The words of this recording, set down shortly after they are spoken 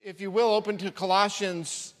If you will, open to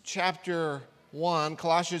Colossians chapter 1.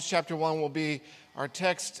 Colossians chapter 1 will be our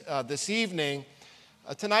text this evening.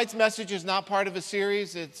 Tonight's message is not part of a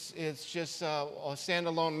series. It's just a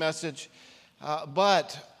standalone message.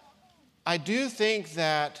 But I do think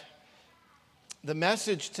that the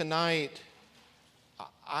message tonight,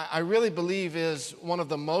 I really believe, is one of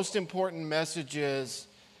the most important messages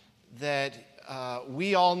that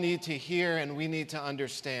we all need to hear and we need to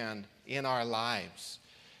understand in our lives.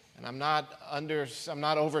 And I'm not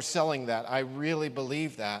overselling that. I really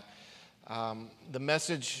believe that. The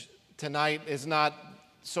message tonight is not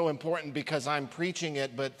so important because I'm preaching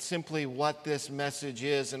it, but simply what this message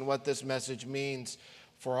is and what this message means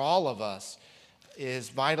for all of us is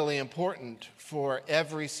vitally important for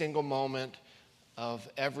every single moment of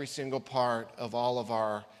every single part of all of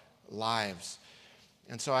our lives.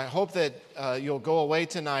 And so I hope that you'll go away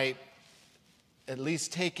tonight at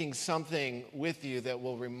least taking something with you that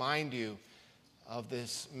will remind you of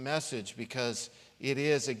this message, because it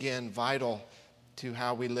is, again, vital to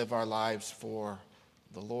how we live our lives for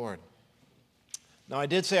the Lord. Now, I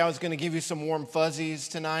did say I was going to give you some warm fuzzies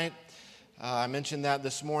tonight. I mentioned that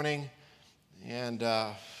this morning, and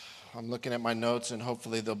I'm looking at my notes, and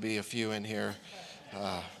hopefully there'll be a few in here.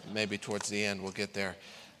 Maybe towards the end we'll get there.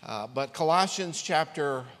 But Colossians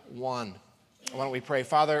chapter 1. Why don't we pray?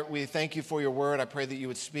 Father, we thank you for your word. I pray that you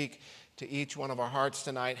would speak to each one of our hearts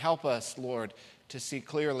tonight. Help us, Lord, to see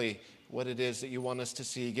clearly what it is that you want us to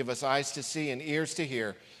see. Give us eyes to see and ears to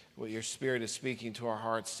hear what your Spirit is speaking to our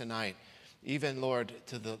hearts tonight. Even, Lord,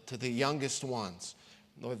 to the youngest ones,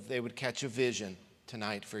 Lord, that they would catch a vision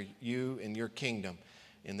tonight for you and your kingdom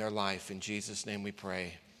in their life. In Jesus' name we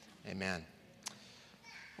pray. Amen.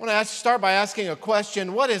 I want to start by asking a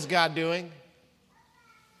question. What is God doing?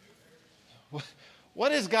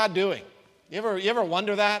 What is God doing? You ever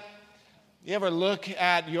wonder that? You ever look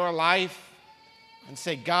at your life and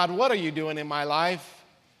say, God, what are you doing in my life?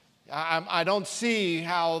 I don't see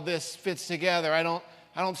how this fits together. I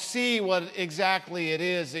don't see what exactly it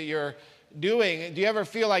is that you're doing. Do you ever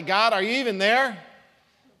feel like, God, are you even there?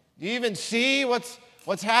 Do you even see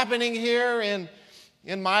what's happening here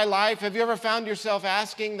in my life? Have you ever found yourself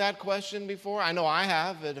asking that question before? I know I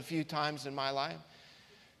have at a few times in my life.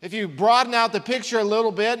 If you broaden out the picture a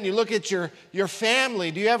little bit and you look at your family,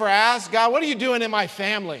 do you ever ask, God, what are you doing in my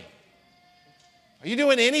family? Are you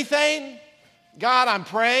doing anything? God, I'm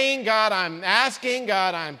praying. God, I'm asking.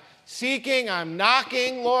 God, I'm seeking. I'm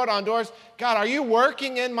knocking, Lord, on doors. God, are you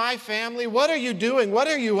working in my family? What are you doing? What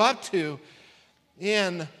are you up to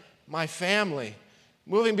in my family?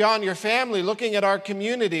 Moving beyond your family, looking at our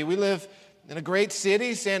community. We live in a great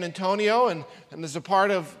city, San Antonio, and as a part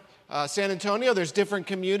of San Antonio, there's different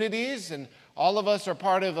communities, and all of us are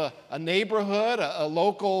part of a neighborhood, a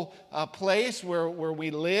local place where we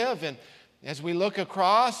live. And as we look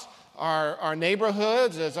across our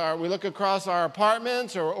neighborhoods, we look across our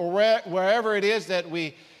apartments or wherever it is that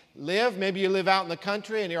we live, maybe you live out in the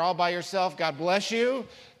country and you're all by yourself, God bless you.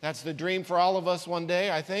 That's the dream for all of us one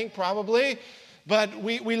day, I think, probably. But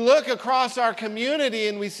we look across our community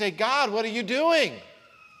and we say, God, what are you doing?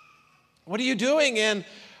 What are you doing in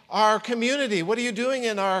our community? What are you doing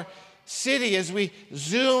in our city? As we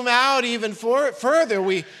zoom out even further,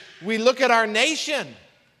 we look at our nation.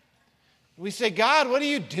 We say, God, what are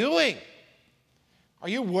you doing? Are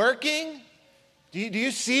you working? Do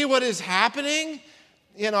you see what is happening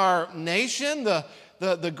in our nation?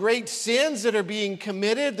 The great sins that are being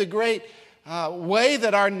committed, the great way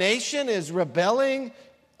that our nation is rebelling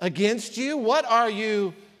against you. What are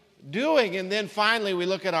you doing? And then finally, we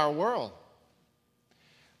look at our world.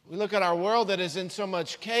 We look at our world that is in so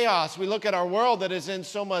much chaos. We look at our world that is in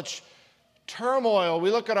so much turmoil.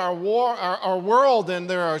 We look at our world, and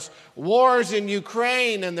there are wars in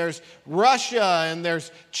Ukraine, and there's Russia, and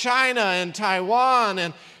there's China and Taiwan,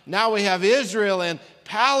 and now we have Israel and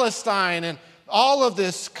Palestine, and all of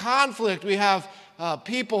this conflict. We have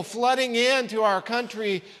people flooding into our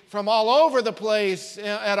country from all over the place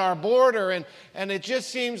at our border, and it just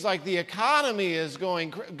seems like the economy is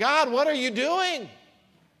going. God, what are you doing?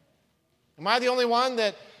 Am I the only one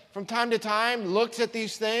that from time to time looks at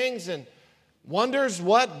these things and wonders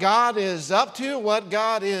what God is up to, what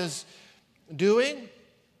God is doing?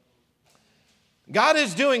 God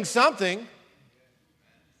is doing something.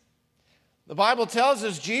 The Bible tells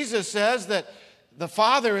us, Jesus says that the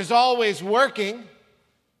Father is always working,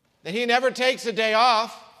 that He never takes a day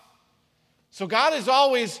off. So God is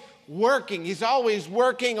always working. He's always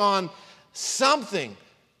working on something.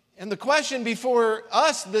 And the question before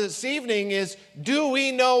us this evening is, do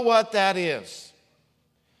we know what that is?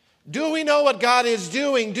 Do we know what God is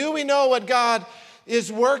doing? Do we know what God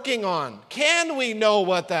is working on? Can we know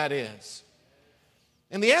what that is?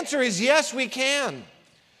 And the answer is yes, we can.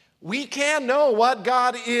 We can know what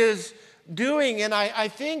God is doing, and I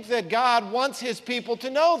think that God wants His people to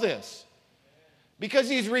know this because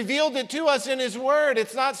He's revealed it to us in His Word.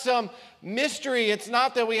 It's not some mystery. It's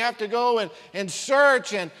not that we have to go and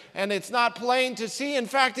search, and it's not plain to see. In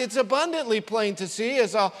fact, it's abundantly plain to see,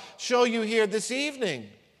 as I'll show you here this evening.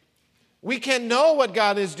 We can know what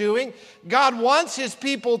God is doing. God wants His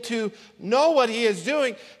people to know what He is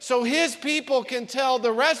doing so His people can tell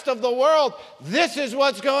the rest of the world, this is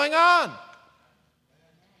what's going on.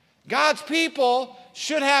 God's people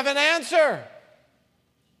should have an answer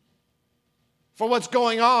for what's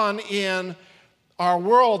going on in our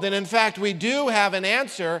world. And in fact, we do have an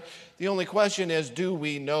answer. The only question is, do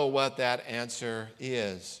we know what that answer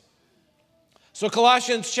is? So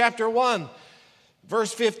Colossians chapter 1,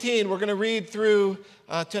 verse 15, we're going to read through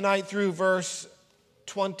tonight through verse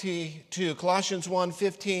 22. Colossians 1,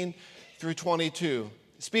 15 through 22.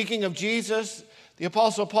 Speaking of Jesus, the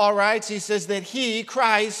Apostle Paul writes, he says that He,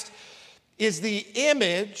 Christ, is the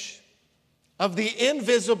image of the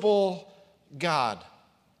invisible God,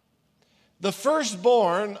 the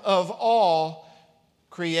firstborn of all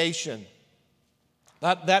creation.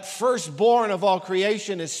 That firstborn of all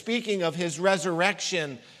creation is speaking of His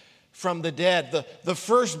resurrection from the dead, the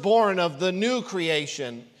firstborn of the new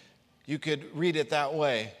creation. You could read it that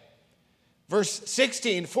way. Verse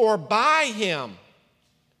 16, for by Him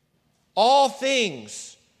all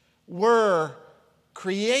things were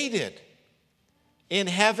created in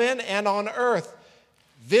heaven and on earth,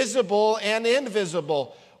 visible and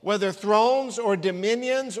invisible, whether thrones or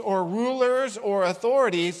dominions or rulers or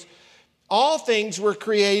authorities. All things were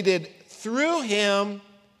created through Him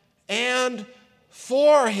and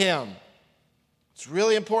for Him. It's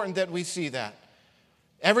really important that we see that.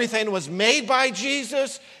 Everything was made by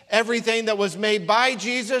Jesus. Everything that was made by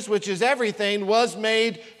Jesus, which is everything, was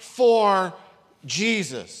made for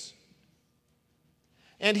Jesus.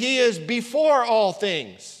 And He is before all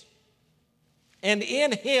things. And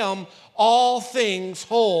in Him all things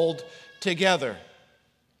hold together.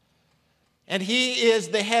 And He is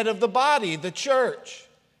the head of the body, the church.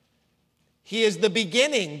 He is the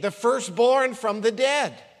beginning, the firstborn from the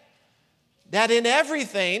dead, that in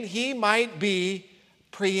everything He might be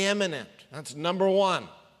preeminent. That's number one.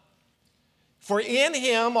 For in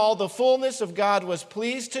Him all the fullness of God was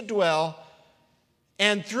pleased to dwell,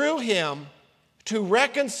 and through Him to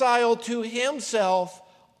reconcile to Himself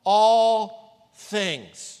all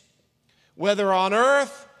things, whether on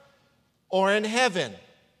earth or in heaven,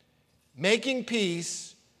 making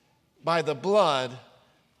peace by the blood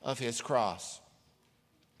of His cross.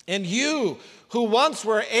 And you who once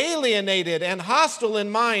were alienated and hostile in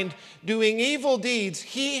mind, doing evil deeds,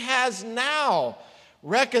 He has now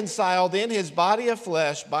reconciled in His body of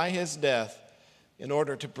flesh by His death, in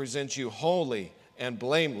order to present you holy and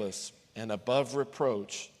blameless and above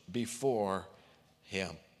reproach before Him.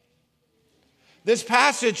 This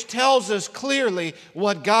passage tells us clearly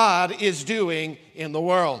what God is doing in the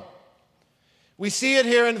world. We see it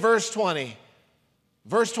here in verse 20.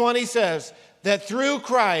 Verse 20 says that through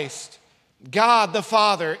Christ, God the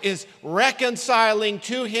Father is reconciling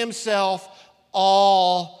to Himself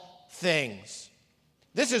all things.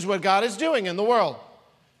 This is what God is doing in the world.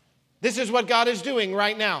 This is what God is doing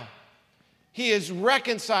right now. He is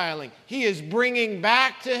reconciling. He is bringing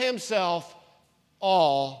back to Himself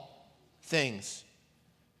all things.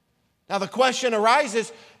 Now the question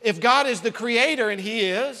arises, if God is the creator, and He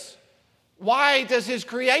is, why does His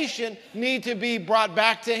creation need to be brought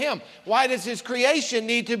back to Him? Why does His creation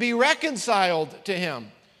need to be reconciled to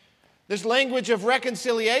Him? This language of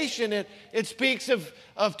reconciliation, it speaks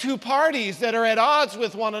of two parties that are at odds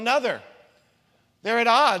with one another. They're at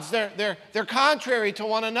odds. They're contrary to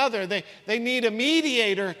one another. They need a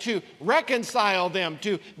mediator to reconcile them,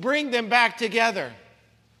 to bring them back together.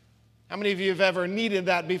 How many of you have ever needed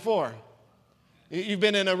that before? You've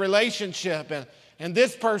been in a relationship and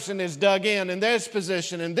this person is dug in this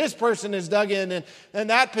position, and this person is dug in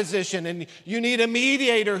that position, and you need a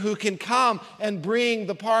mediator who can come and bring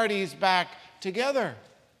the parties back together.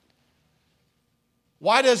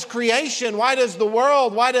 Why does creation, why does the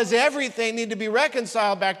world, why does everything need to be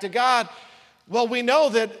reconciled back to God? Well, we know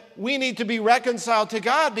that we need to be reconciled to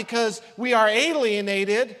God because we are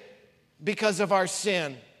alienated because of our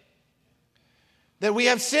sin. That we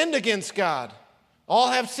have sinned against God. All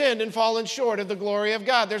have sinned and fallen short of the glory of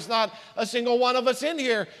God. There's not a single one of us in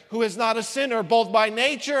here who is not a sinner, both by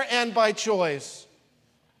nature and by choice.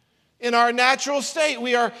 In our natural state,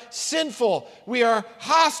 we are sinful. We are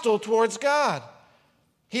hostile towards God.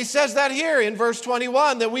 He says that here in verse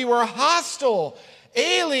 21, that we were hostile,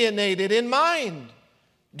 alienated in mind,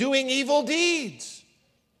 doing evil deeds.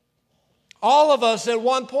 All of us at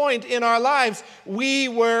one point in our lives, we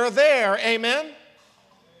were there. Amen?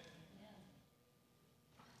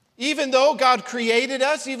 Even though God created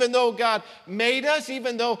us, even though God made us,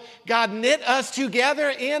 even though God knit us together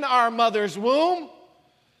in our mother's womb,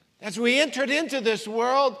 as we entered into this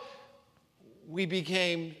world, we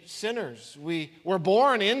became sinners. We were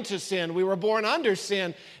born into sin. We were born under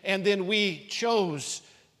sin, and then we chose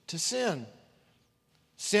to sin.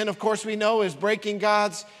 Sin, of course, we know is breaking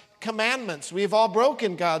God's commandments. We've all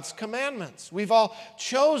broken God's commandments. We've all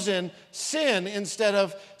chosen sin instead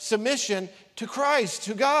of submission to Christ,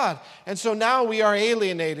 to God. And so now we are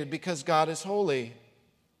alienated because God is holy.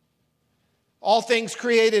 All things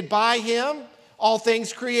created by Him, all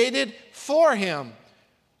things created for Him.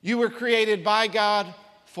 You were created by God,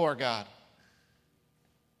 for God.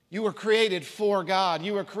 You were created for God.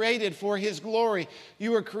 You were created for His glory.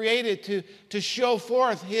 You were created to show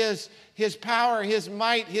forth His power, His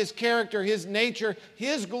might, His character, His nature,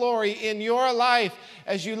 His glory in your life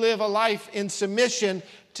as you live a life in submission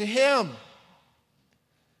to Him.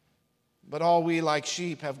 But all we like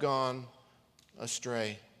sheep have gone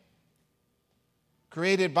astray.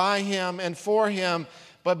 Created by Him and for Him,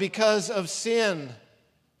 but because of sin,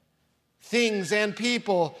 things and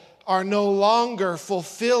people are no longer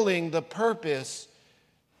fulfilling the purpose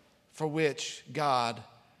for which God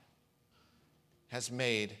has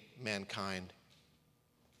made mankind.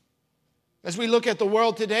 As we look at the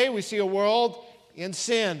world today, we see a world in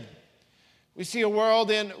sin. We see a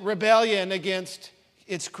world in rebellion against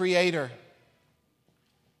its Creator.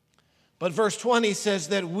 But verse 20 says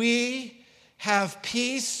that we have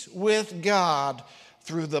peace with God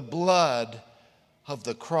through the blood of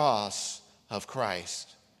the cross of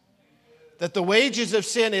Christ. That the wages of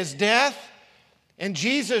sin is death, and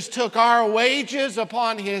Jesus took our wages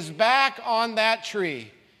upon His back on that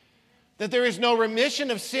tree. That there is no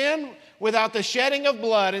remission of sin without the shedding of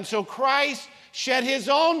blood, and so Christ shed His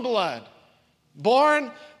own blood.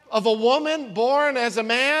 Born of a woman, born as a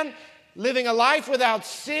man, living a life without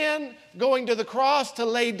sin, going to the cross to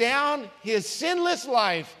lay down His sinless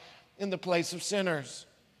life in the place of sinners.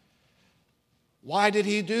 Why did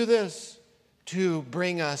He do this? To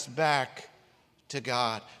bring us back to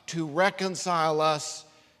God, to reconcile us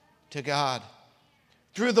to God.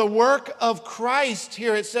 Through the work of Christ,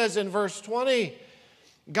 here it says in verse 20,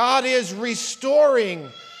 God is restoring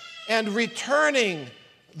and returning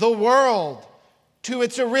the world to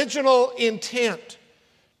its original intent,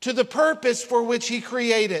 to the purpose for which He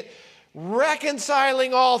created,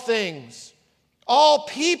 reconciling all things, all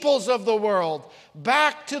peoples of the world,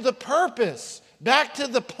 back to the purpose, back to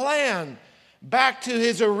the plan, back to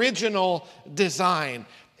His original design.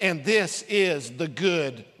 And this is the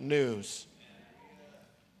good news.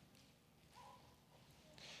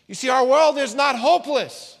 You see, our world is not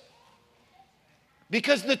hopeless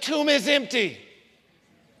because the tomb is empty.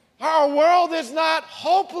 Our world is not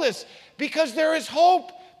hopeless because there is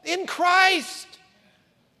hope in Christ.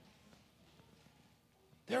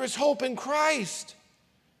 There is hope in Christ.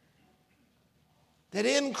 That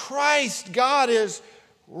in Christ, God is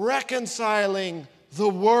reconciling the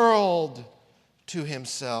world to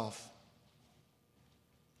Himself.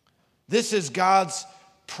 This is God's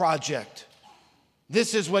project.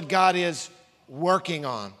 This is what God is working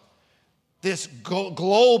on. This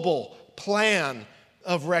global plan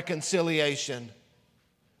of reconciliation.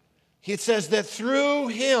 He says that through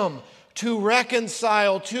Him to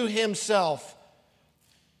reconcile to Himself,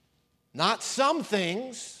 not some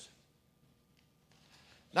things,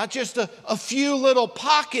 not just a few little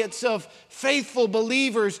pockets of faithful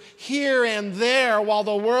believers here and there while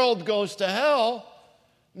the world goes to hell.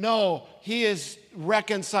 No, He is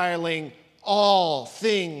reconciling all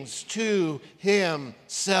things to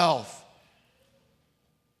Himself.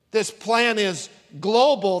 This plan is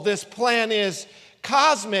global. This plan is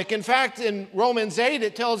cosmic. In fact, in Romans 8,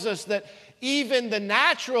 it tells us that even the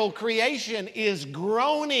natural creation is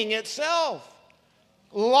groaning itself,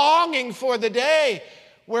 longing for the day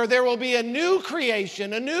where there will be a new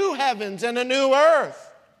creation, a new heavens, and a new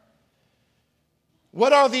earth.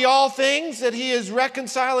 What are the all things that He is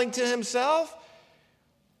reconciling to Himself?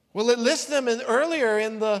 Well, it lists them earlier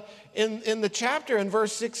in the chapter in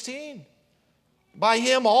verse 16. By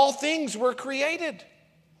Him all things were created,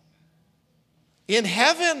 in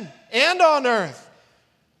heaven and on earth,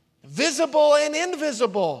 visible and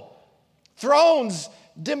invisible, thrones,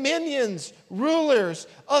 dominions, rulers,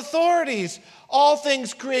 authorities, all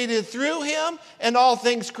things created through Him and all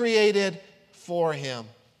things created for Him.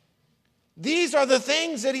 These are the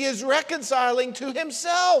things that he is reconciling to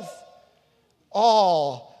himself.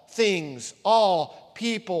 All things, all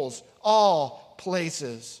peoples, all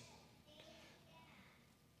places.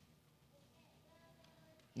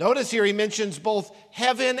 Notice here he mentions both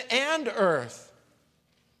heaven and earth.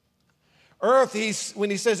 Earth, when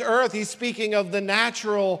he says earth, he's speaking of the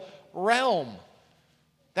natural realm.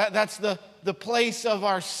 That's the place of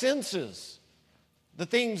our senses, the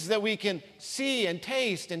things that we can see and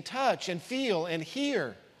taste and touch and feel and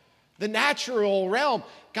hear. The natural realm,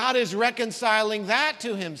 God is reconciling that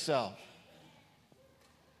to himself.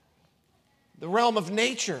 The realm of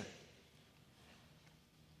nature.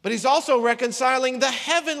 But he's also reconciling the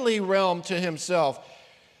heavenly realm to himself.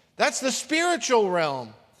 That's the spiritual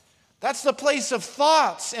realm. That's the place of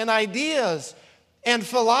thoughts and ideas and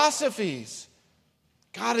philosophies.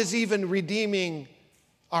 God is even redeeming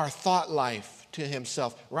our thought life to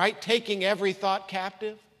himself, right? Taking every thought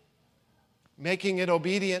captive, making it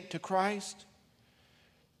obedient to Christ.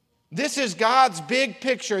 This is God's big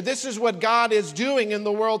picture. This is what God is doing in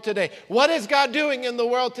the world today. What is God doing in the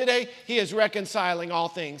world today? He is reconciling all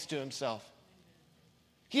things to himself.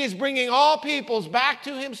 He is bringing all peoples back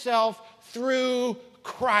to himself through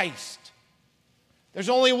Christ. There's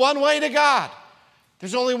only one way to God.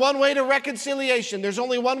 There's only one way to reconciliation. There's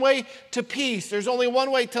only one way to peace. There's only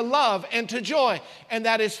one way to love and to joy, and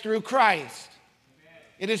that is through Christ.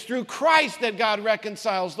 It is through Christ that God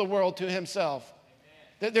reconciles the world to himself.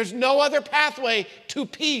 There's no other pathway to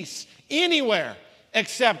peace anywhere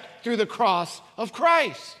except through the cross of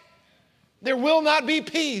Christ. There will not be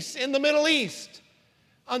peace in the Middle East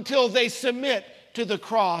until they submit to the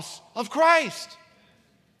cross of Christ.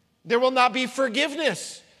 There will not be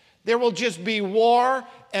forgiveness. There will just be war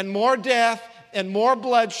and more death and more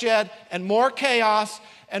bloodshed and more chaos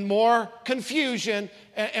and more confusion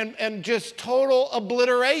and just total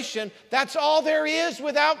obliteration. That's all there is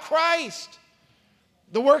without Christ.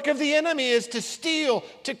 The work of the enemy is to steal,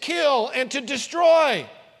 to kill, and to destroy.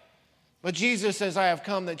 But Jesus says, I have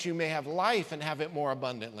come that you may have life and have it more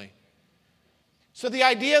abundantly. So the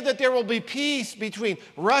idea that there will be peace between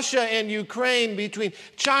Russia and Ukraine, between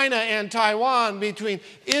China and Taiwan, between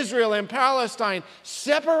Israel and Palestine,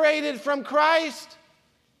 separated from Christ,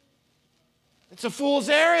 it's a fool's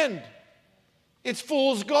errand. It's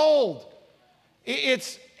fool's gold.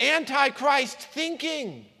 It's anti-Christ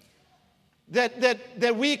thinking.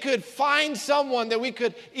 That we could find someone, that we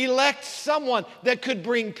could elect someone that could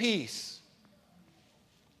bring peace.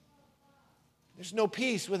 There's no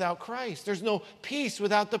peace without Christ. There's no peace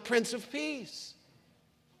without the Prince of Peace.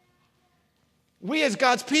 We as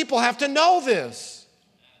God's people have to know this,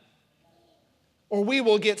 or we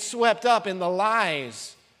will get swept up in the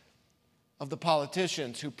lies of the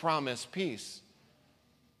politicians who promise peace.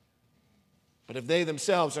 But if they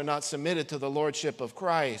themselves are not submitted to the lordship of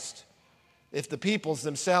Christ, if the peoples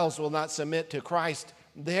themselves will not submit to Christ,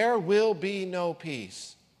 there will be no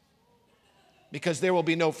peace, because there will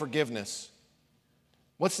be no forgiveness.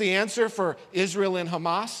 What's the answer for Israel and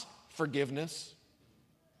Hamas? Forgiveness.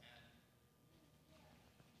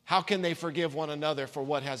 How can they forgive one another for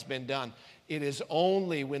what has been done? It is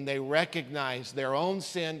only when they recognize their own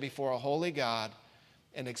sin before a holy God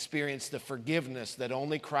and experience the forgiveness that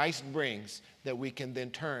only Christ brings that we can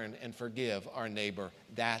then turn and forgive our neighbor.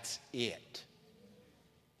 That's it.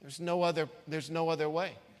 There's no other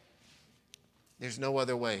way. There's no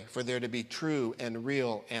other way for there to be true and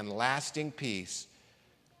real and lasting peace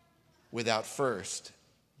without first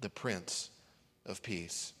the Prince of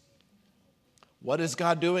Peace. What is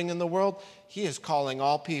God doing in the world? He is calling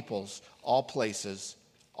all peoples, all places,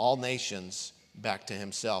 all nations back to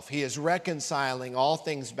himself. He is reconciling all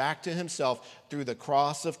things back to himself through the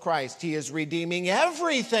cross of Christ. He is redeeming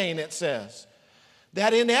everything, it says,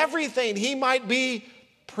 that in everything he might be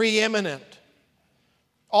preeminent.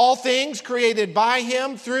 All things created by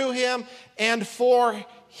him, through him, and for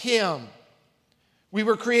him. We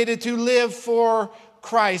were created to live for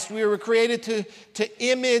Christ. We were created to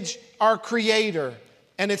image our Creator.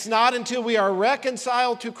 And it's not until we are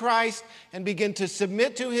reconciled to Christ and begin to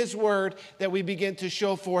submit to his word that we begin to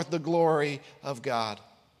show forth the glory of God.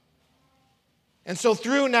 And so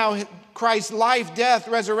through now Christ's life, death,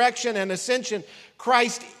 resurrection, and ascension,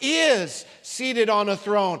 Christ is seated on a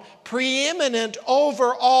throne, preeminent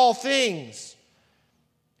over all things,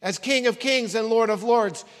 as King of Kings and Lord of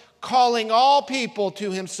Lords, calling all people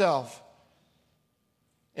to himself.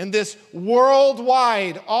 In this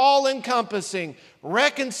worldwide, all-encompassing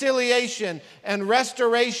reconciliation and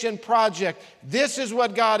restoration project, this is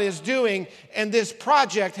what God is doing, and this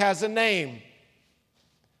project has a name.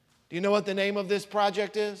 Do you know what the name of this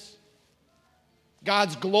project is?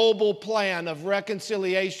 God's global plan of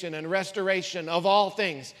reconciliation and restoration of all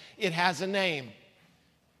things, it has a name.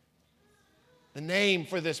 The name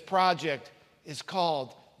for this project is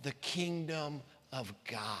called the Kingdom of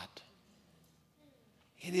God.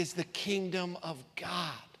 It is the Kingdom of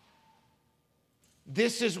God.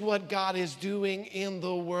 This is what God is doing in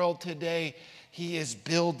the world today. He is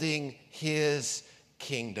building His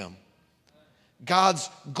kingdom. God's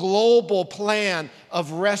global plan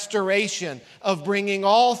of restoration, of bringing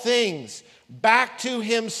all things back to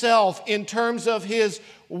Himself in terms of His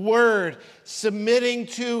word, submitting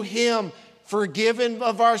to Him, forgiven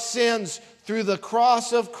of our sins through the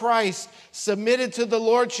cross of Christ, submitted to the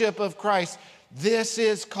lordship of Christ. This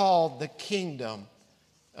is called the kingdom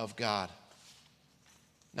of God.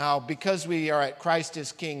 Now, because we are at Christ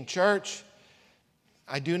is King Church,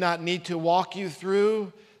 I do not need to walk you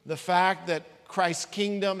through the fact that Christ's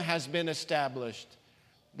kingdom has been established.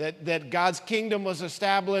 That God's kingdom was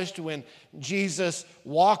established when Jesus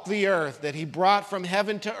walked the earth, that He brought from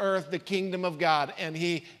heaven to earth the kingdom of God, and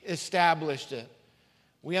He established it.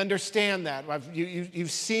 We understand that.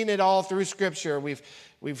 You've seen it all through Scripture. We've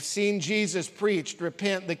seen Jesus preached,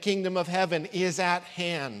 repent, the kingdom of heaven is at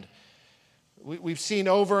hand. We've seen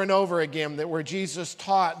over and over again that where Jesus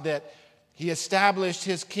taught that He established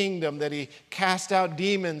His kingdom, that He cast out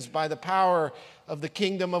demons by the power of the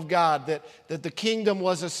kingdom of God, that the kingdom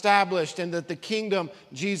was established, and that the kingdom,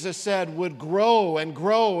 Jesus said, would grow and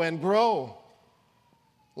grow and grow.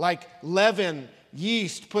 Like leaven,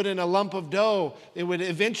 yeast put in a lump of dough, it would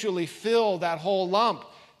eventually fill that whole lump.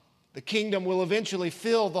 The kingdom will eventually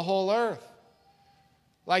fill the whole earth.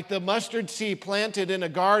 Like the mustard seed planted in a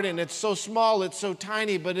garden, it's so small, it's so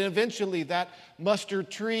tiny, but eventually that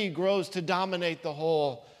mustard tree grows to dominate the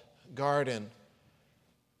whole garden.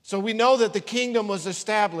 So we know that the kingdom was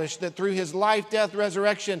established, that through His life, death,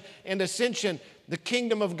 resurrection, and ascension, the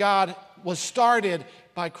kingdom of God was started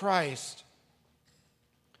by Christ.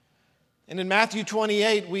 And in Matthew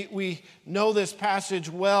 28, we know this passage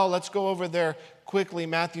well. Let's go over there quickly,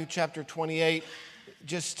 Matthew chapter 28,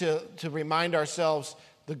 just to remind ourselves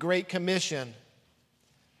the Great Commission.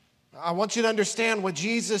 I want you to understand what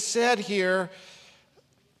Jesus said here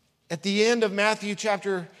at the end of Matthew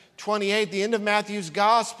chapter 28, the end of Matthew's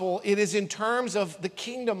gospel. It is in terms of the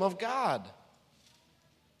kingdom of God.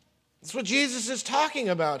 That's what Jesus is talking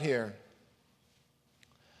about here.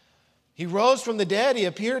 He rose from the dead. He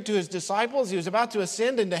appeared to His disciples. He was about to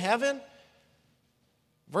ascend into heaven.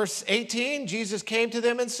 Verse 18, Jesus came to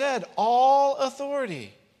them and said, "All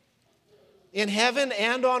authority in heaven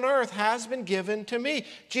and on earth has been given to me."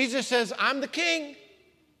 Jesus says, I'm the king.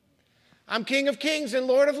 I'm King of kings and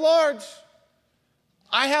Lord of lords.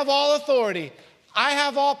 I have all authority. I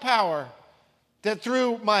have all power. That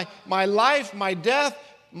through my life, my death,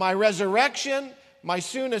 my resurrection, my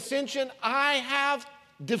soon ascension, I have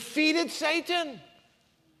defeated Satan.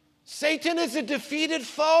 Satan is a defeated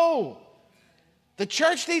foe. The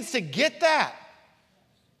church needs to get that.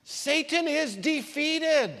 Satan is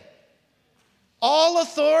defeated. All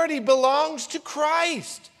authority belongs to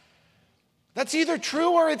Christ. That's either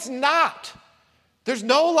true or it's not. There's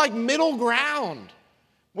no middle ground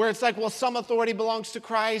where it's well, some authority belongs to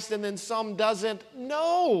Christ and then some doesn't.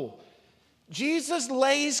 No. Jesus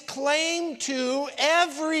lays claim to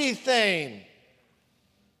everything.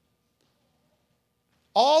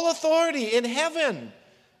 All authority in heaven.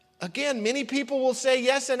 Again, many people will say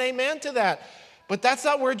yes and amen to that. But that's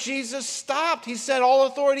not where Jesus stopped. He said all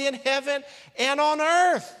authority in heaven and on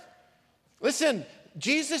earth. Listen,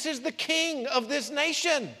 Jesus is the king of this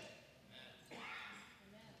nation.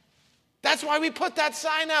 That's why we put that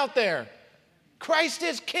sign out there. Christ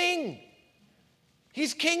is king.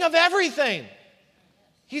 He's king of everything.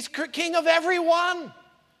 He's king of everyone.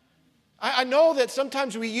 I know that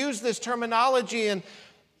sometimes we use this terminology, and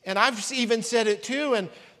I've even said it too,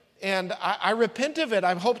 and I repent of it.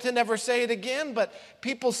 I hope to never say it again, but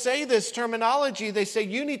people say this terminology. They say,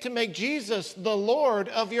 you need to make Jesus the Lord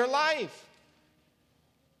of your life.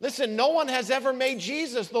 Listen, no one has ever made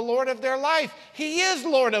Jesus the Lord of their life. He is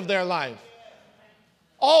Lord of their life.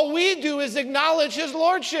 All we do is acknowledge His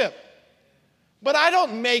lordship. But I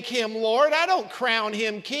don't make Him Lord. I don't crown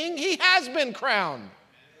Him king. He has been crowned.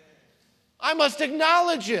 I must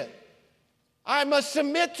acknowledge it. I must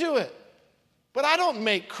submit to it. But I don't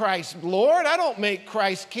make Christ Lord. I don't make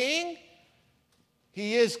Christ king.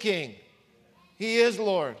 He is king. He is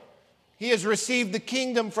Lord. He has received the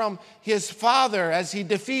kingdom from His Father as He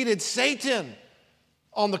defeated Satan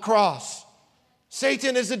on the cross.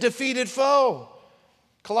 Satan is a defeated foe.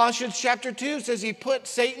 Colossians chapter 2 says He put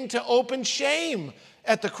Satan to open shame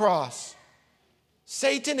at the cross.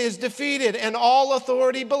 Satan is defeated, and all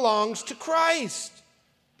authority belongs to Christ.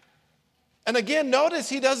 And again, notice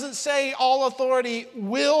he doesn't say all authority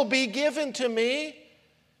will be given to me.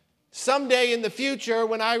 Someday in the future,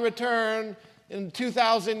 when I return in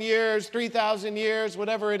 2,000 years, 3,000 years,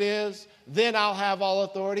 whatever it is, then I'll have all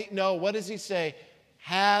authority. No, what does he say?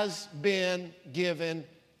 Has been given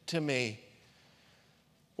to me.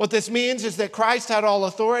 What this means is that Christ had all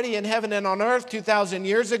authority in heaven and on earth 2,000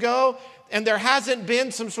 years ago, and there hasn't been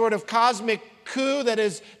some sort of cosmic coup that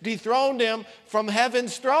has dethroned him from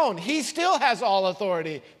heaven's throne. He still has all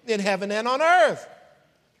authority in heaven and on earth.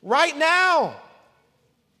 Right now.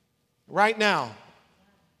 Right now.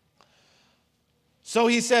 So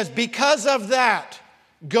he says, because of that,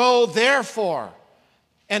 go therefore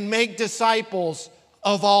and make disciples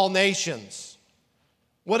of all nations.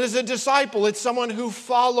 What is a disciple? It's someone who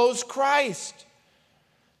follows Christ.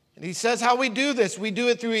 And he says how we do this. We do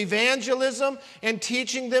it through evangelism and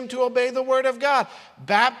teaching them to obey the word of God.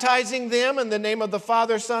 Baptizing them in the name of the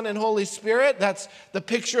Father, Son, and Holy Spirit. That's the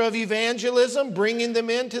picture of evangelism, bringing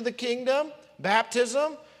them into the kingdom.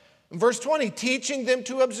 Baptism. Verse 20, teaching them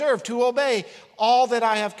to observe, to obey all that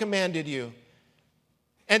I have commanded you.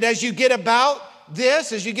 And as you get about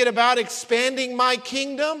this, as you get about expanding my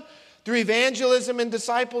kingdom through evangelism and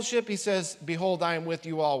discipleship, he says, behold, I am with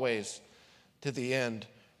you always to the end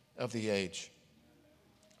of the age.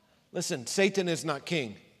 Listen, Satan is not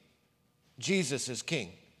king. Jesus is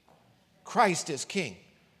king. Christ is king.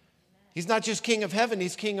 He's not just king of heaven,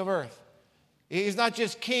 he's king of earth. He's not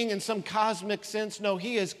just king in some cosmic sense. No,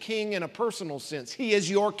 he is king in a personal sense. He is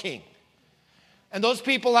your king. And those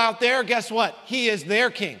people out there, guess what? He is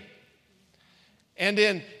their king. And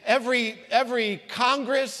in every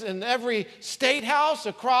Congress and every state house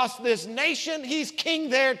across this nation, he's king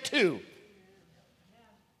there too.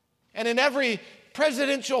 And in every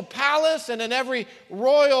presidential palace and in every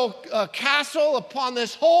royal castle upon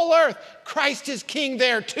this whole earth, Christ is king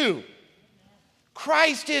there too.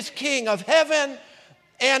 Christ is king of heaven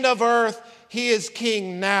and of earth. He is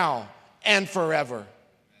king now and forever.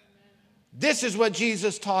 This is what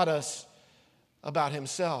Jesus taught us about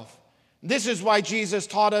himself. This is why Jesus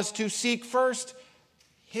taught us to seek first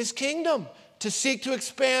his kingdom, to seek to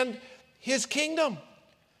expand his kingdom.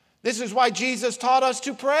 This is why Jesus taught us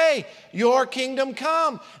to pray, your kingdom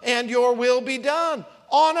come and your will be done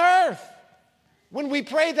on earth. When we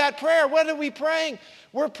pray that prayer, what are we praying?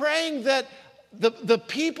 We're praying that the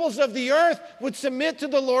peoples of the earth would submit to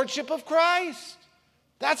the lordship of Christ.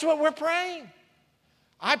 That's what we're praying.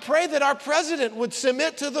 I pray that our president would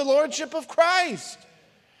submit to the lordship of Christ,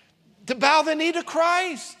 to bow the knee to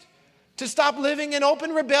Christ, to stop living in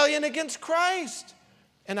open rebellion against Christ.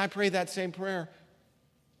 And I pray that same prayer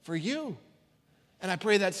for you. And I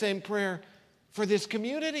pray that same prayer for this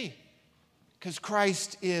community, because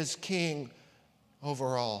Christ is king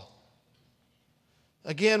over all.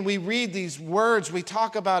 Again, we read these words, we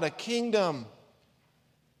talk about a kingdom,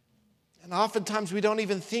 and oftentimes we don't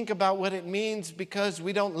even think about what it means because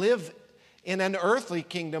we don't live in an earthly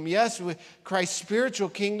kingdom. Yes, Christ's spiritual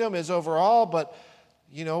kingdom is over all, but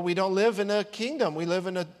we don't live in a kingdom. We live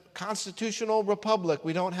in a constitutional republic.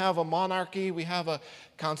 We don't have a monarchy, we have a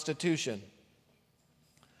constitution.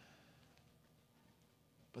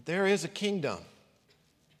 But there is a kingdom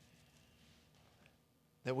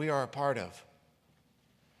that we are a part of.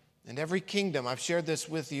 And every kingdom, I've shared this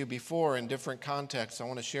with you before in different contexts. I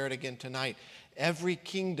want to share it again tonight. Every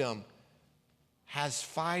kingdom has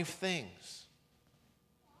 5 things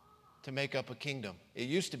to make up a kingdom. It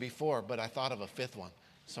used to be 4, but I thought of a 5th one,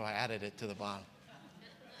 so I added it to the bottom.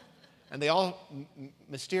 And they all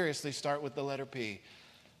mysteriously start with the letter P.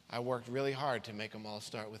 I worked really hard to make them all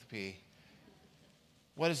start with P.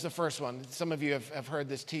 What is the first one? Some of you have heard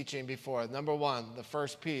this teaching before. Number 1, the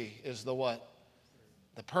first P is the what?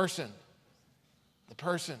 The person. The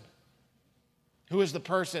person. Who is the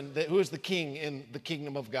person? Who is the king in the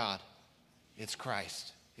kingdom of God? It's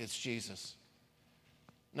Christ. It's Jesus.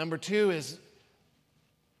 Number 2 is...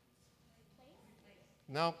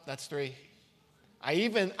 No, that's 3. I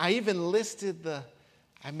even listed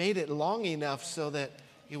I made it long enough so that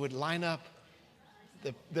it would line up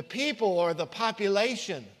the people or the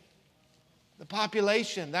population. The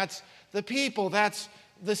population, that's the people, that's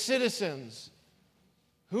the citizens.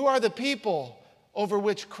 Who are the people over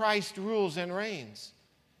which Christ rules and reigns?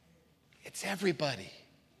 It's everybody.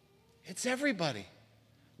 It's everybody.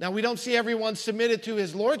 Now, we don't see everyone submitted to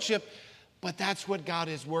his lordship, but that's what God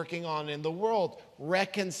is working on in the world,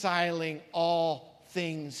 reconciling all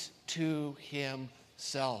things to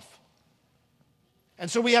himself. And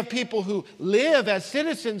so we have people who live as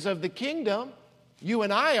citizens of the kingdom, You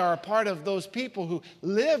and I are a part of those people who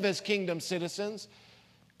live as kingdom citizens,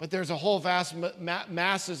 but there's a whole vast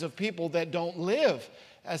masses of people that don't live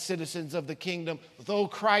as citizens of the kingdom, though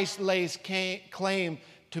Christ lays claim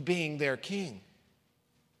to being their king.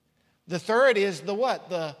 The third is the what?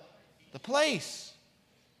 The place.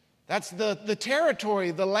 That's the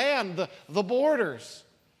territory, the land, the borders.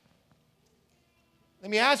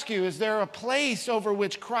 Let me ask you, is there a place over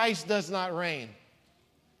which Christ does not reign?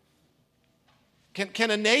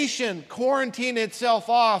 Can a nation quarantine itself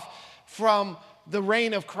off from the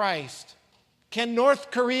reign of Christ? Can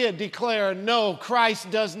North Korea declare, no, Christ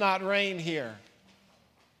does not reign here?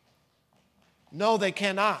 No, they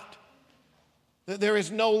cannot. There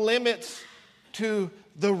is no limits to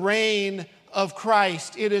the reign of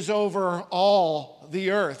Christ. It is over all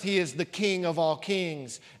the earth. He is the King of all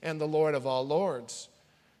kings and the Lord of all lords.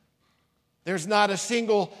 There's not a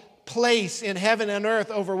single place in heaven and earth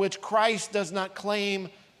over which Christ does not claim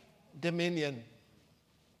dominion.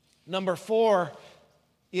 Number 4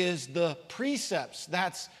 is the precepts.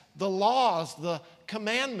 That's the laws, the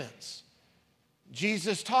commandments.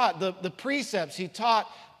 Jesus taught the precepts. He taught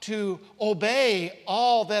to obey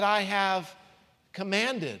all that I have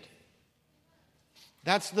commanded.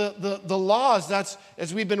 That's the laws. That's,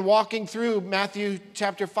 as we've been walking through Matthew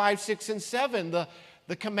chapter 5, 6, and 7,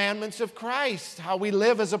 the commandments of Christ, how we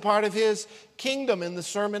live as a part of His kingdom in the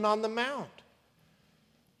Sermon on the Mount.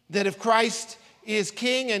 That if Christ is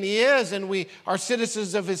king, and He is, and we are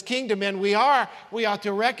citizens of His kingdom, and we ought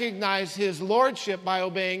to recognize His lordship by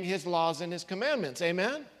obeying His laws and His commandments.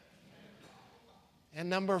 Amen? And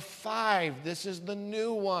number 5, this is the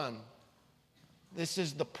new one. This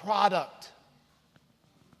is the product.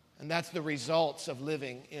 And that's the results of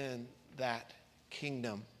living in that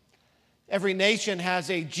kingdom. Every nation has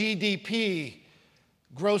a GDP,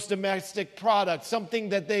 gross domestic product, something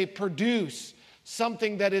that they produce,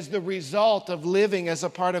 something that is the result of living as a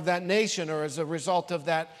part of that nation or as a result of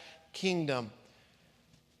that kingdom.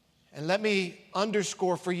 And let me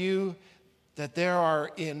underscore for you that there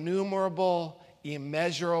are innumerable,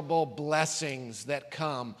 immeasurable blessings that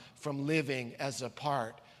come from living as a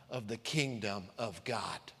part of the kingdom of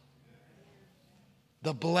God.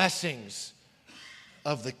 The blessings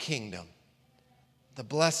of the kingdom. The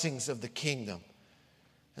blessings of the kingdom.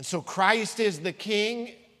 And so Christ is the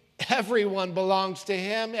king. Everyone belongs to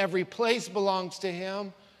Him. Every place belongs to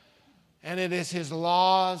Him. And it is His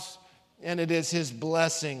laws and it is His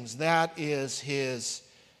blessings. That is His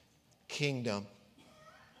kingdom.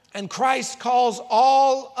 And Christ calls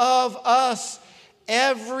all of us,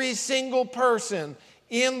 every single person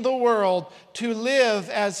in the world, to live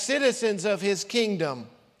as citizens of His kingdom,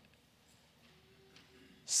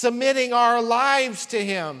 submitting our lives to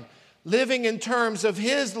Him, living in terms of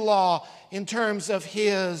His law, in terms of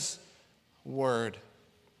His word.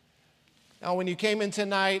 Now, when you came in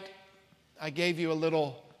tonight, I gave you a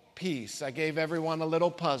little piece. I gave everyone a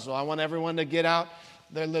little puzzle. I want everyone to get out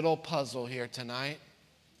their little puzzle here tonight.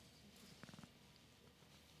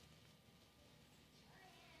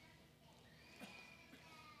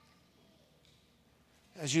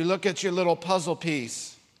 As you look at your little puzzle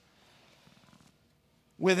piece,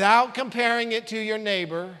 without comparing it to your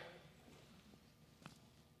neighbor,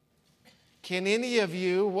 can any of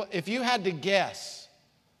you, if you had to guess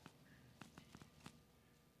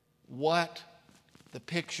what the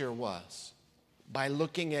picture was by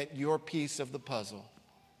looking at your piece of the puzzle,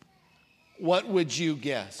 what would you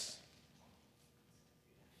guess?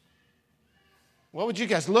 What would you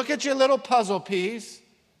guess? Look at your little puzzle piece.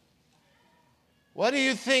 What do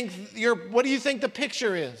you think the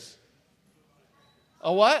picture is?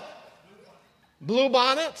 A what? Blue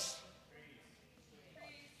bonnets?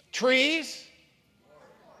 Trees?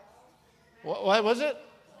 What was it?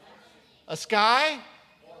 A sky?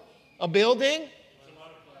 A building?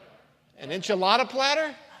 An enchilada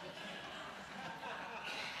platter?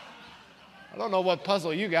 I don't know what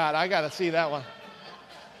puzzle you got. I got to see that one.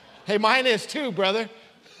 Hey, mine is too, brother.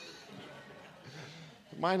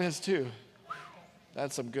 Mine is too.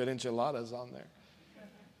 That's some good enchiladas on there.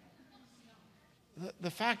 The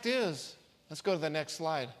fact is, let's go to the next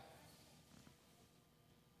slide.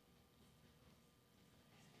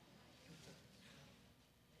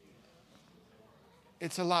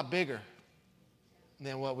 It's a lot bigger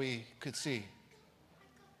than what we could see.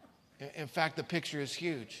 In fact, the picture is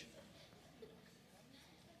huge.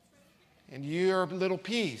 And your little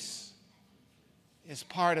piece is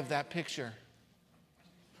part of that picture.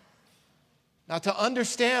 Now, to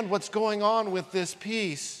understand what's going on with this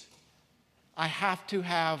piece, I have to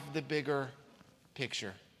have the bigger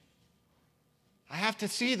picture. I have to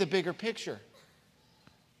see the bigger picture.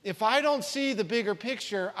 If I don't see the bigger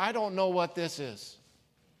picture, I don't know what this is.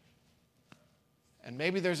 And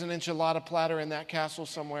maybe there's an enchilada platter in that castle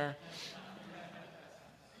somewhere.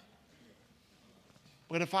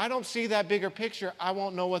 But if I don't see that bigger picture, I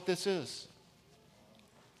won't know what this is.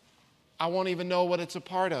 I won't even know what it's a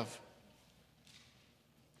part of.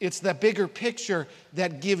 It's the bigger picture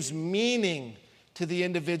that gives meaning to the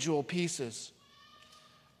individual pieces.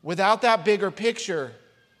 Without that bigger picture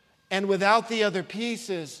and without the other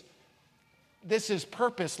pieces, this is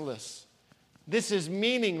purposeless. This is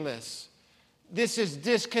meaningless. This is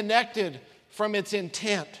disconnected from its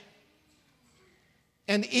intent.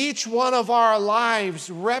 And each one of our lives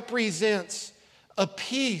represents a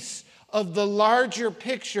piece of the larger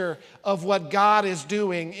picture of what God is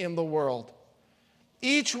doing in the world.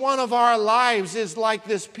 Each one of our lives is like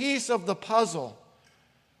this piece of the puzzle.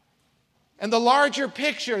 And the larger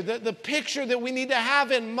picture, the picture that we need to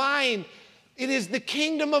have in mind, it is the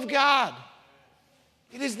kingdom of God.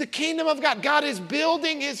 It is the kingdom of God. God is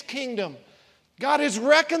building His kingdom. God is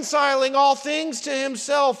reconciling all things to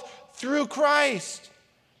Himself through Christ.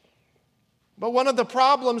 But one of the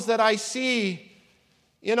problems that I see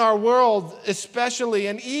in our world especially,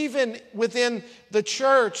 and even within the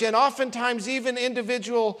church, and oftentimes even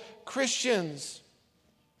individual Christians,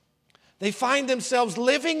 they find themselves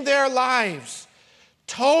living their lives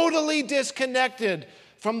totally disconnected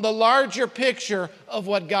from the larger picture of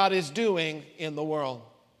what God is doing in the world.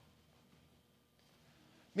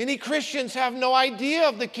 Many Christians have no idea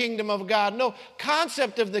of the kingdom of God, no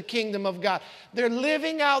concept of the kingdom of God. They're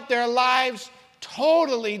living out their lives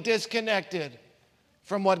totally disconnected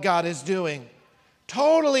from what God is doing,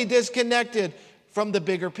 totally disconnected from the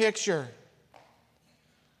bigger picture.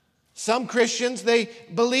 Some Christians, they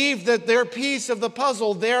believe that their piece of the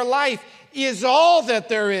puzzle, their life, is all that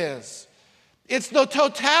there is. It's the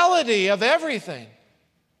totality of everything.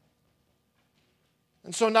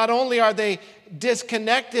 And so not only are they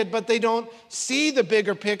disconnected, but they don't see the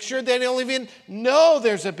bigger picture. They don't even know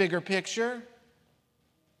there's a bigger picture.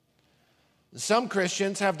 Some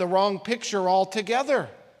Christians have the wrong picture altogether.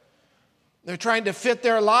 They're trying to fit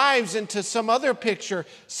their lives into some other picture,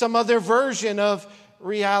 some other version of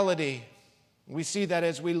reality. We see that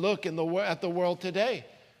as we look at the world today.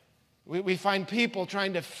 We find people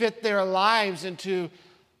trying to fit their lives into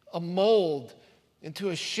a mold, into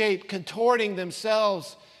a shape, contorting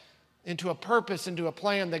themselves into a purpose, into a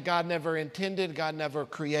plan that God never intended, God never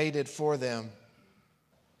created for them.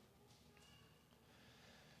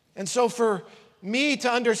 And so for me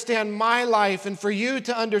to understand my life and for you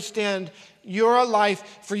to understand your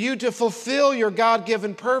life, for you to fulfill your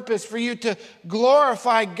God-given purpose, for you to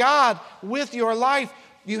glorify God with your life,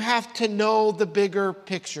 you have to know the bigger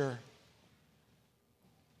picture.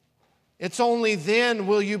 It's only then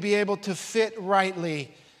will you be able to fit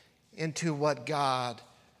rightly into what God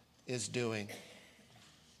is doing.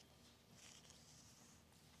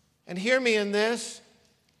 And hear me in this,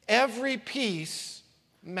 every piece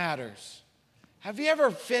matters. Have you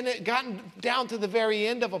ever gotten down to the very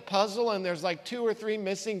end of a puzzle and there's like 2 or 3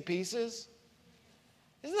 missing pieces?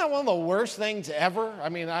 Isn't that one of the worst things ever? I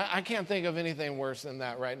mean, I can't think of anything worse than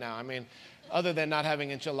that right now. I mean, other than not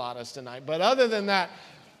having enchiladas tonight. But other than that,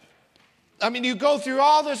 I mean, you go through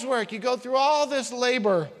all this work, you go through all this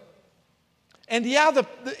labor, and yeah,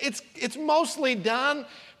 it's mostly done,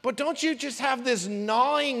 but don't you just have this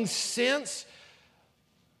gnawing sense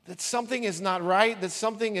that something is not right, that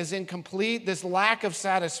something is incomplete, this lack of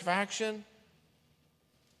satisfaction?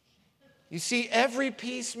 You see, every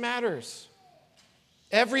piece matters.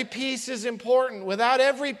 Every piece is important. Without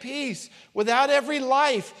every piece, without every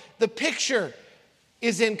life, the picture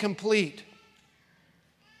is incomplete.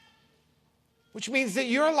 Which means that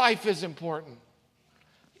your life is important.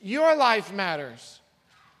 Your life matters.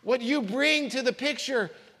 What you bring to the picture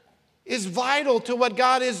is vital to what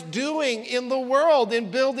God is doing in the world, in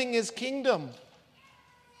building His kingdom.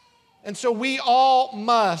 And so we all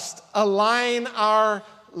must align our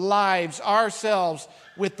lives, ourselves,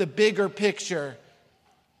 with the bigger picture.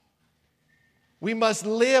 We must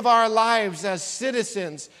live our lives as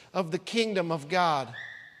citizens of the kingdom of God.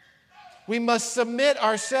 We must submit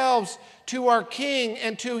ourselves to our King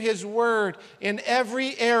and to His word in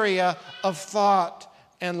every area of thought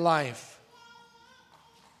and life.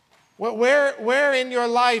 Where in your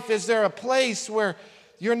life is there a place where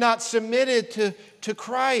you're not submitted to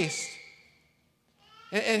Christ?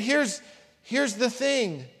 And here's the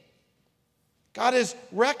thing. God is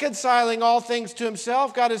reconciling all things to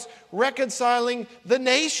Himself. God is reconciling the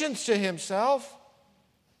nations to Himself.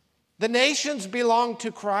 The nations belong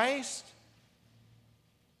to Christ.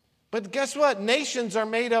 But guess what? Nations are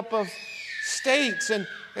made up of states, and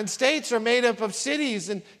And states are made up of cities,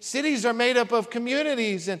 and cities are made up of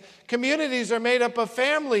communities, and communities are made up of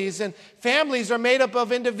families, and families are made up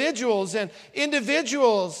of individuals, and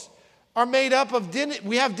individuals are made up of,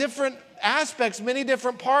 we have different aspects, many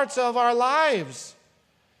different parts of our lives.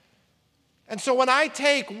 And so when I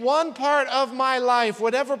take one part of my life,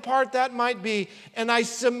 whatever part that might be, and I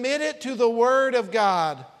submit it to the Word of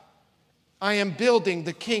God, I am building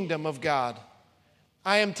the kingdom of God.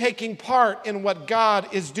 I am taking part in what God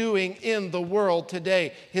is doing in the world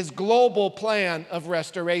today, His global plan of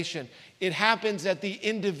restoration. It happens at the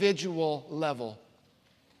individual level.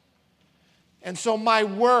 And so my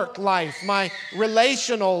work life, my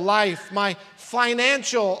relational life, my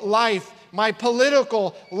financial life, my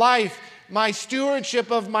political life, my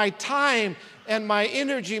stewardship of my time and my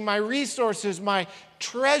energy, my resources, my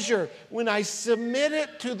treasure, when I submit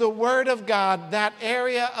it to the Word of God, that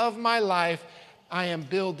area of my life, I am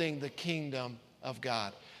building the kingdom of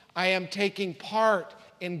God. I am taking part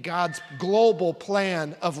in God's global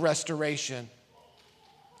plan of restoration.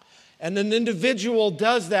 And an individual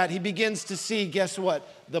does that, he begins to see, guess what?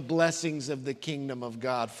 The blessings of the kingdom of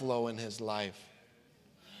God flow in his life.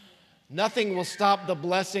 Nothing will stop the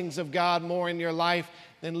blessings of God more in your life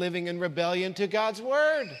than living in rebellion to God's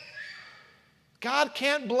word. God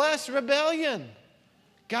can't bless rebellion.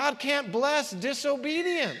 God can't bless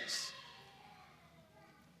disobedience.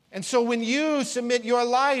 And so when you submit your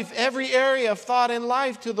life, every area of thought and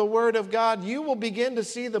life to the Word of God, you will begin to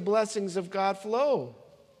see the blessings of God flow.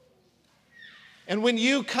 And when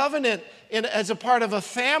you covenant as a part of a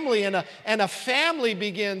family and a family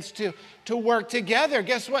begins to work together,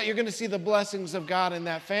 guess what? You're going to see the blessings of God in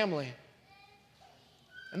that family.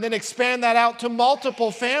 And then expand that out to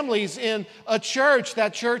multiple families in a church.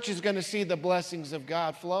 That church is going to see the blessings of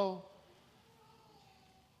God flow.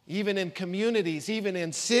 Even in communities, even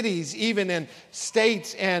in cities, even in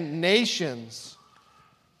states and nations.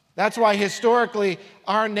 That's why historically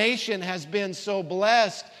our nation has been so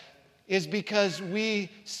blessed, is because we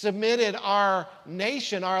submitted our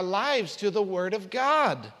nation, our lives to the Word of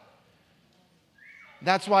God.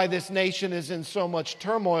 That's why this nation is in so much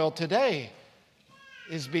turmoil today,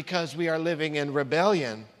 is because we are living in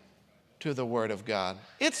rebellion to the Word of God.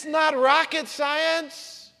 It's not rocket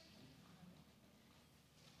science.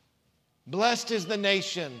 Blessed is the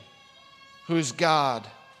nation whose God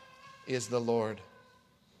is the Lord.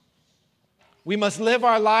 We must live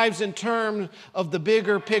our lives in terms of the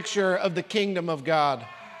bigger picture of the kingdom of God.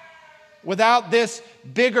 Without this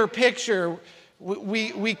bigger picture,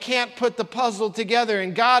 we can't put the puzzle together,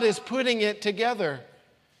 and God is putting it together.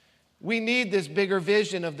 We need this bigger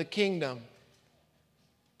vision of the kingdom.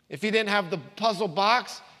 If He didn't have the puzzle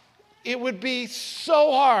box, it would be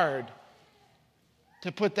so hard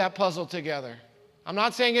to put that puzzle together. I'm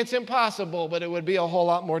not saying it's impossible, but it would be a whole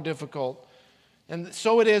lot more difficult. And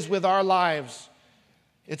so it is with our lives.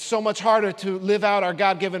 It's so much harder to live out our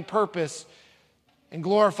God-given purpose and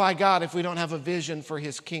glorify God if we don't have a vision for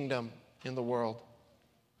His kingdom in the world.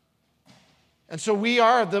 And so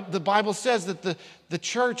the Bible says that the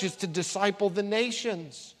church is to disciple the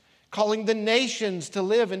nations, calling the nations to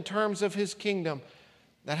live in terms of His kingdom.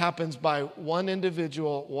 That happens by one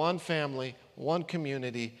individual, one family, one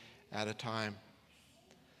community at a time.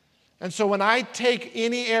 And so when I take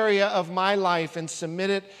any area of my life and submit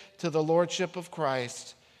it to the Lordship of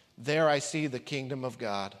Christ, there I see the kingdom of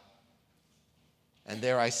God. And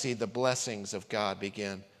there I see the blessings of God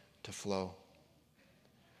begin to flow.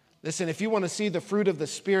 Listen, if you want to see the fruit of the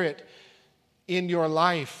Spirit in your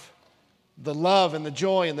life, the love and the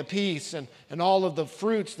joy and the peace and all of the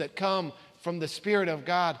fruits that come from the Spirit of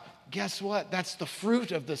God, guess what? That's the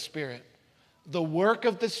fruit of the Spirit. The work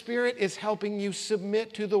of the Spirit is helping you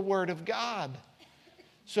submit to the Word of God.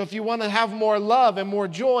 So if you want to have more love and more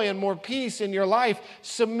joy and more peace in your life,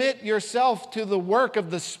 submit yourself to the work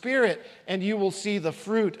of the Spirit, and you will see the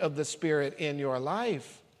fruit of the Spirit in your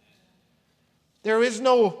life. There is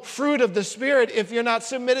no fruit of the Spirit if you're not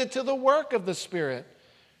submitted to the work of the Spirit.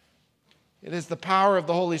 It is the power of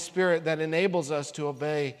the Holy Spirit that enables us to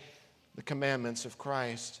obey the commandments of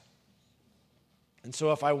Christ. And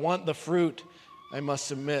so if I want the fruit, I must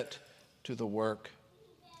submit to the work.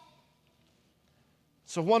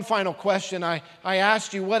 So one final question. I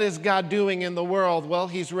asked you, what is God doing in the world? Well,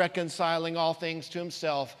 He's reconciling all things to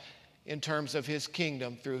Himself in terms of His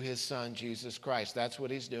kingdom through His Son, Jesus Christ. That's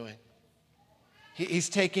what He's doing. He's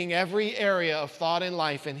taking every area of thought in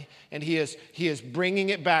life and he is bringing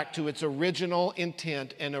it back to its original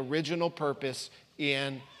intent and original purpose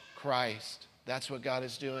in Christ. That's what God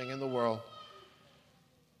is doing in the world.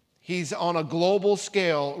 He's on a global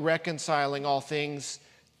scale reconciling all things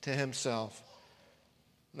to Himself.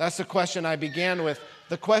 That's the question I began with.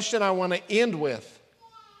 The question I want to end with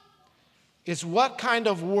is, what kind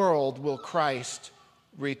of world will Christ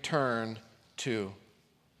return to?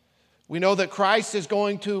 We know that Christ is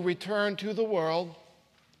going to return to the world.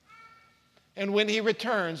 And when he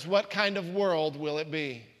returns, what kind of world will it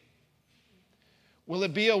be? Will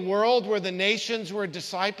it be a world where the nations were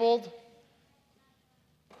discipled?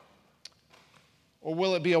 Or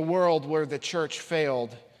will it be a world where the church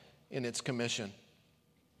failed in its commission?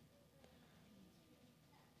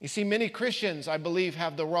 You see, many Christians, I believe,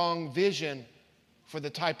 have the wrong vision for the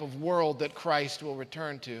type of world that Christ will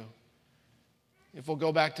return to. If we'll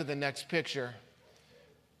go back to the next picture,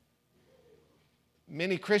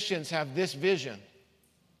 many Christians have this vision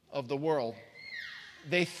of the world.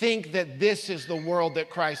 They think that this is the world that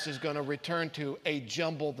Christ is going to return to, a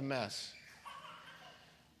jumbled mess.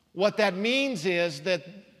 What that means is that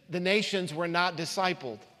the nations were not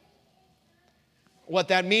discipled. What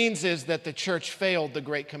that means is that the church failed the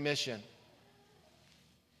Great Commission.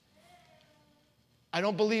 I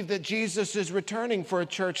don't believe that Jesus is returning for a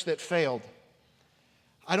church that failed.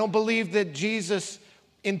 I don't believe that Jesus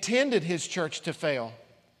intended his church to fail.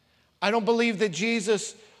 I don't believe that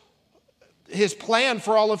Jesus, his plan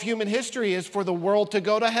for all of human history is for the world to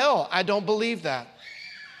go to hell. I don't believe that.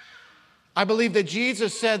 I believe that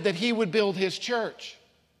Jesus said that he would build his church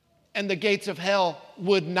and the gates of hell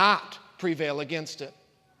would not prevail against it.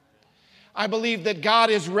 I believe that God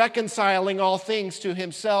is reconciling all things to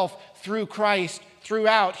himself through Christ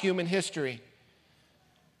throughout human history.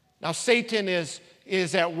 Now, Satan is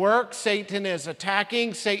at work. Satan is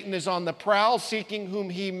attacking. Satan is on the prowl, seeking whom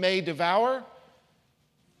he may devour.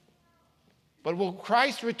 But will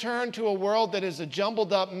Christ return to a world that is a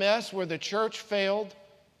jumbled up mess where the church failed?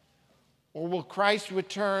 Or will Christ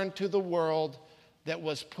return to the world that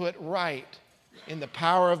was put right in the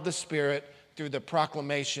power of the Spirit through the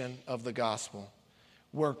proclamation of the gospel,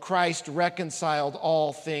 where Christ reconciled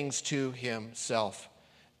all things to himself?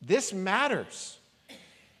 This matters.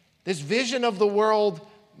 This vision of the world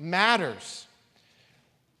matters,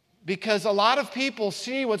 because a lot of people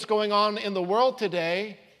see what's going on in the world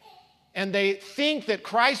today and they think that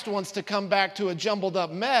Christ wants to come back to a jumbled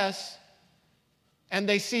up mess, and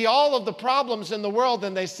they see all of the problems in the world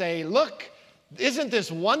and they say, look, isn't this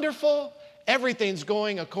wonderful? Everything's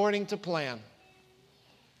going according to plan.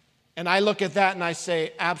 And I look at that and I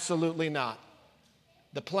say, absolutely not.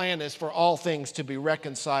 The plan is for all things to be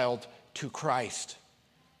reconciled to Christ.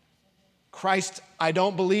 Christ, I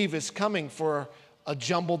don't believe, is coming for a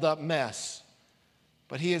jumbled up mess,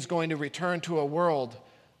 but he is going to return to a world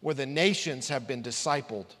where the nations have been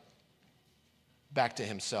discipled back to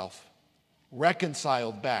himself,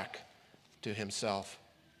 reconciled back to himself.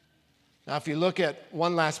 Now, if you look at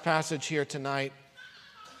one last passage here tonight,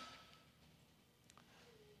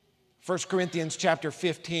 1 Corinthians chapter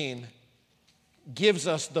 15 gives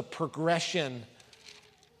us the progression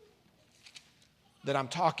that I'm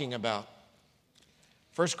talking about.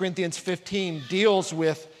 1 Corinthians 15 deals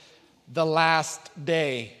with the last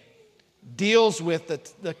day, deals with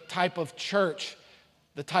the type of church,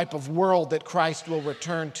 the type of world that Christ will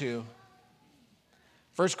return to.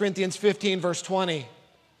 1 Corinthians 15, verse 20.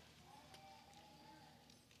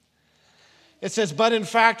 It says, but in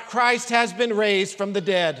fact, Christ has been raised from the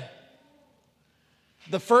dead,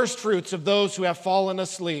 the firstfruits of those who have fallen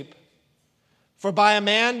asleep. For by a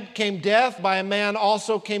man came death, by a man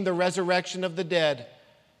also came the resurrection of the dead.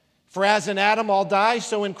 For as in Adam all die,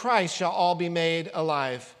 so in Christ shall all be made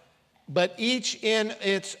alive, but each in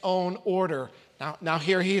its own order. Now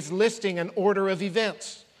here he's listing an order of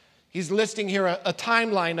events. He's listing here a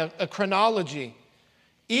timeline, a chronology.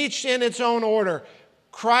 Each in its own order.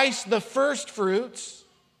 Christ the firstfruits,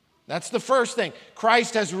 that's the first thing.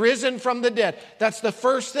 Christ has risen from the dead. That's the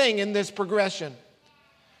first thing in this progression.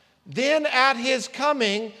 Then at his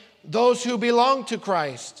coming, those who belong to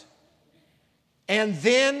Christ. And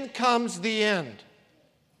then comes the end,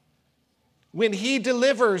 when he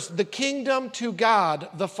delivers the kingdom to God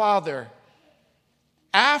the Father,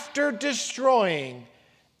 after destroying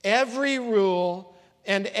every rule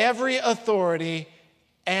and every authority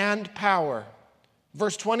and power.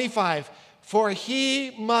 Verse 25, for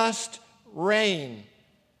he must reign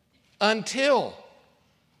until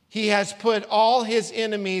he has put all his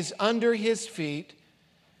enemies under his feet,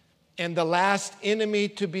 and the last enemy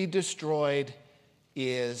to be destroyed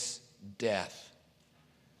is death.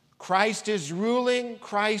 Christ is ruling,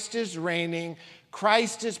 Christ is reigning,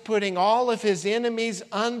 Christ is putting all of his enemies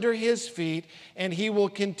under his feet, and he will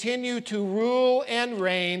continue to rule and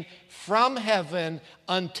reign from heaven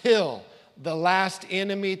until the last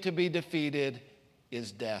enemy to be defeated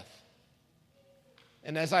is death.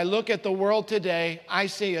 And as I look at the world today, I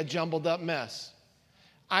see a jumbled up mess.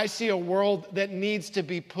 I see a world that needs to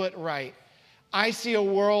be put right. I see a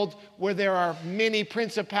world where there are many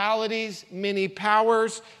principalities, many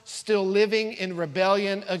powers still living in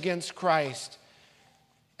rebellion against Christ.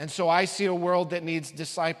 And so I see a world that needs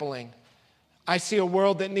discipling. I see a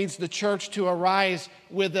world that needs the church to arise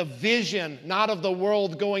with a vision, not of the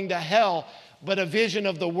world going to hell, but a vision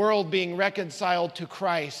of the world being reconciled to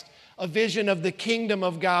Christ. A vision of the kingdom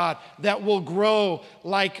of God that will grow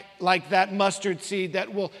like that mustard seed,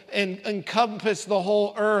 that will encompass the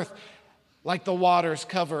whole earth like the waters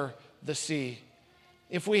cover the sea.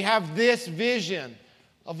 If we have this vision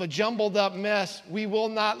of a jumbled up mess, we will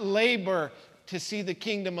not labor to see the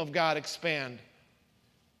kingdom of God expand.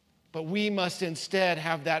 But we must instead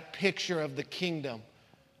have that picture of the kingdom,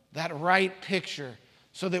 that right picture,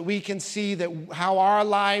 so that we can see that how our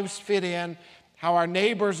lives fit in, how our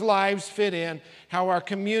neighbors' lives fit in, how our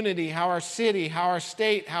community, how our city, how our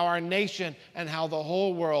state, how our nation, and how the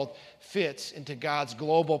whole world fits into God's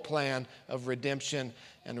global plan of redemption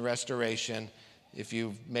and restoration. If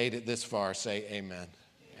you've made it this far, say amen.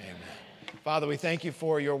 Amen. Father, we thank you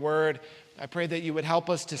for your word. I pray that you would help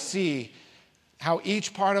us to see how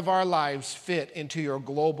each part of our lives fit into your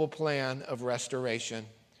global plan of restoration.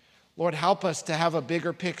 Lord, help us to have a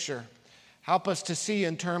bigger picture. Help us to see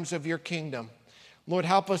in terms of your kingdom. Lord,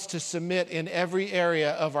 help us to submit in every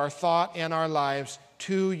area of our thought and our lives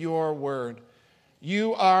to your word.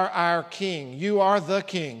 You are our King. You are the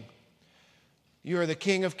King. You are the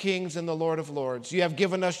King of kings and the Lord of lords. You have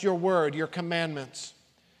given us your word, your commandments.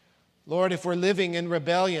 Lord, if we're living in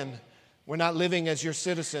rebellion, we're not living as your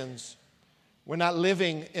citizens. We're not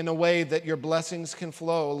living in a way that your blessings can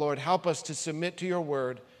flow. Lord, help us to submit to your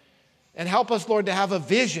word. And help us, Lord, to have a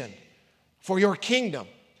vision for your kingdom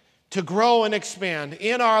to grow and expand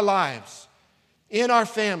in our lives, in our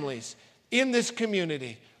families, in this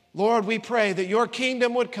community. Lord, we pray that your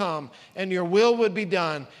kingdom would come and your will would be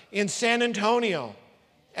done in San Antonio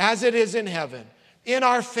as it is in heaven, in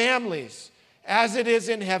our families as it is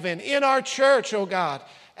in heaven, in our church, oh God,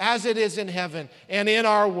 as it is in heaven, and in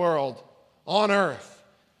our world on earth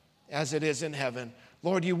as it is in heaven.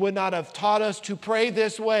 Lord, you would not have taught us to pray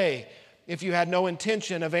this way if you had no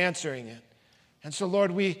intention of answering it. And so,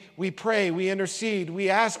 Lord, we pray, we intercede, we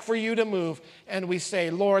ask for you to move, and we say,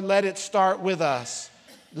 Lord, let it start with us.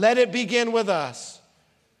 Let it begin with us.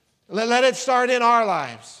 Let it start in our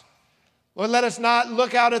lives. Lord, let us not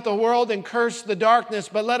look out at the world and curse the darkness,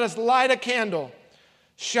 but let us light a candle,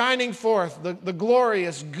 shining forth the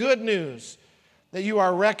glorious good news that you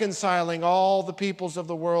are reconciling all the peoples of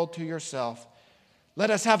the world to yourself. Let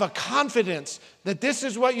us have a confidence that this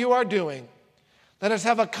is what you are doing. Let us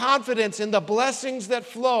have a confidence in the blessings that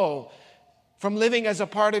flow from living as a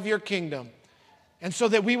part of your kingdom. And so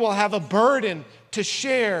that we will have a burden to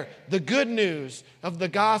share the good news of the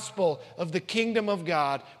gospel of the kingdom of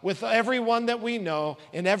God with everyone that we know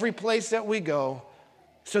in every place that we go,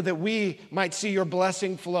 so that we might see your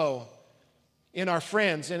blessing flow in our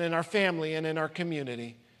friends and in our family and in our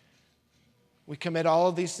community. We commit all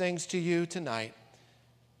of these things to you tonight.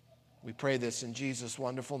 We pray this in Jesus'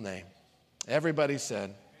 wonderful name. Everybody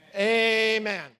said, amen.